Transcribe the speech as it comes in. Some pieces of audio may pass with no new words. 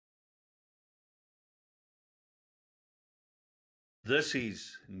This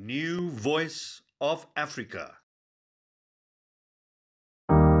is New Voice of Africa.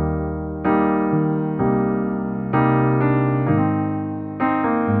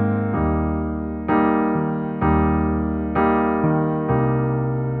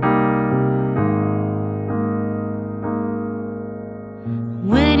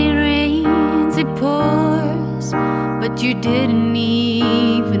 When it rains, it pours, but you didn't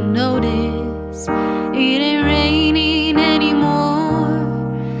even notice. It ain't raining anymore.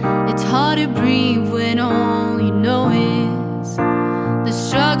 It's hard to breathe when all you know is the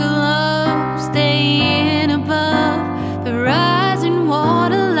struggle of staying above the rising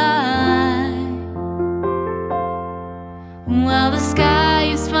waterline. While the sky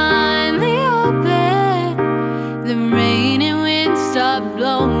is finally open, the rain and wind stop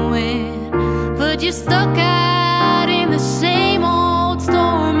blowing, but you're stuck out in the same old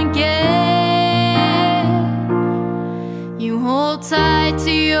storm again. You hold tight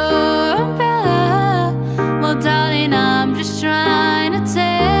to your umbrella. Well, darling, I'm just trying to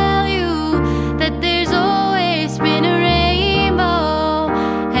tell you that there's always been a rainbow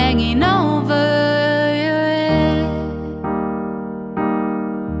hanging over your head.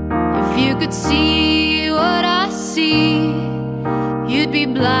 If you could see what I see, you'd be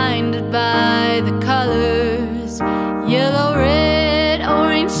blinded by the colors: yellow, red,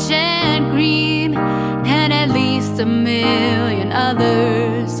 orange, and green, and at least a million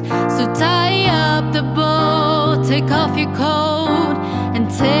others. So tie up the boat, take off your coat, and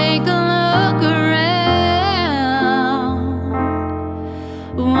take a look around.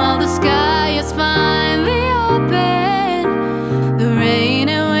 While the sky is finally open, the rain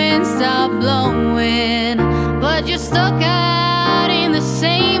and wind stop blowing, but you're stuck out in the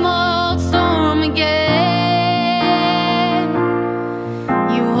same old storm again.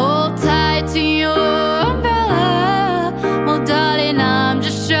 You hold tight to your umbrella. Well, darling, I'm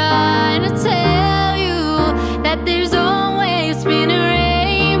just trying to tell you that there's always been a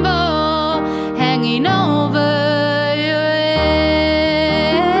rainbow hanging over your head.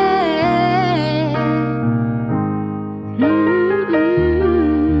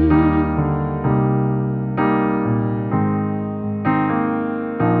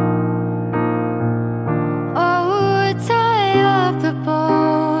 Oh, tie up the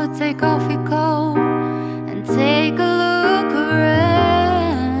boat, take off your coat, and take a look around.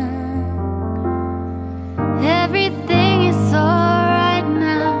 Everything is alright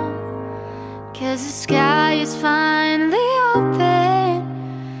now, 'cause the sky is finally open.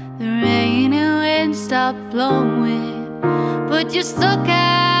 The rain and wind stop blowing, but you're stuck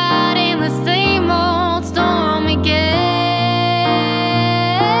out in the same old storm again.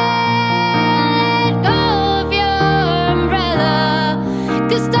 Let go of your umbrella,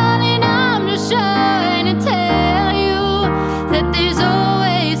 'cause darling,